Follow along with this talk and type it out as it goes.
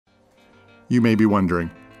You may be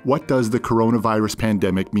wondering, what does the coronavirus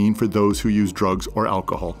pandemic mean for those who use drugs or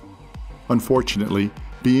alcohol? Unfortunately,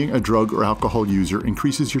 being a drug or alcohol user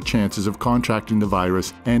increases your chances of contracting the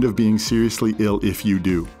virus and of being seriously ill if you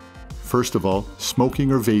do. First of all,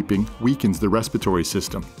 smoking or vaping weakens the respiratory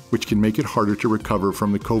system, which can make it harder to recover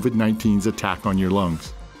from the COVID-19's attack on your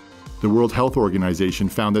lungs. The World Health Organization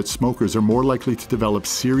found that smokers are more likely to develop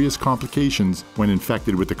serious complications when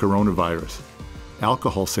infected with the coronavirus.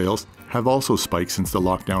 Alcohol sales have also spiked since the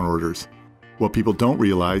lockdown orders. What people don't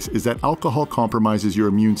realize is that alcohol compromises your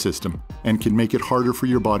immune system and can make it harder for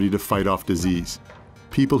your body to fight off disease.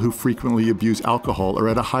 People who frequently abuse alcohol are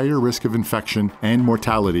at a higher risk of infection and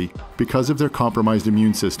mortality because of their compromised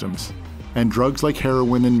immune systems. And drugs like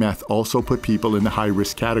heroin and meth also put people in the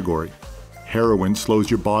high-risk category. Heroin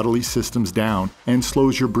slows your bodily systems down and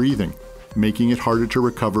slows your breathing, making it harder to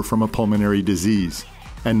recover from a pulmonary disease.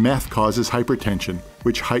 And meth causes hypertension,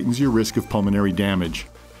 which heightens your risk of pulmonary damage.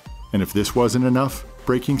 And if this wasn't enough,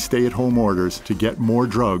 breaking stay-at-home orders to get more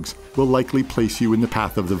drugs will likely place you in the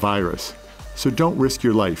path of the virus. So don't risk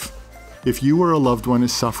your life. If you or a loved one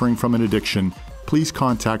is suffering from an addiction, please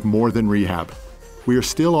contact More Than Rehab. We are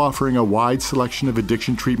still offering a wide selection of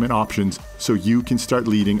addiction treatment options so you can start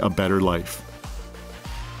leading a better life.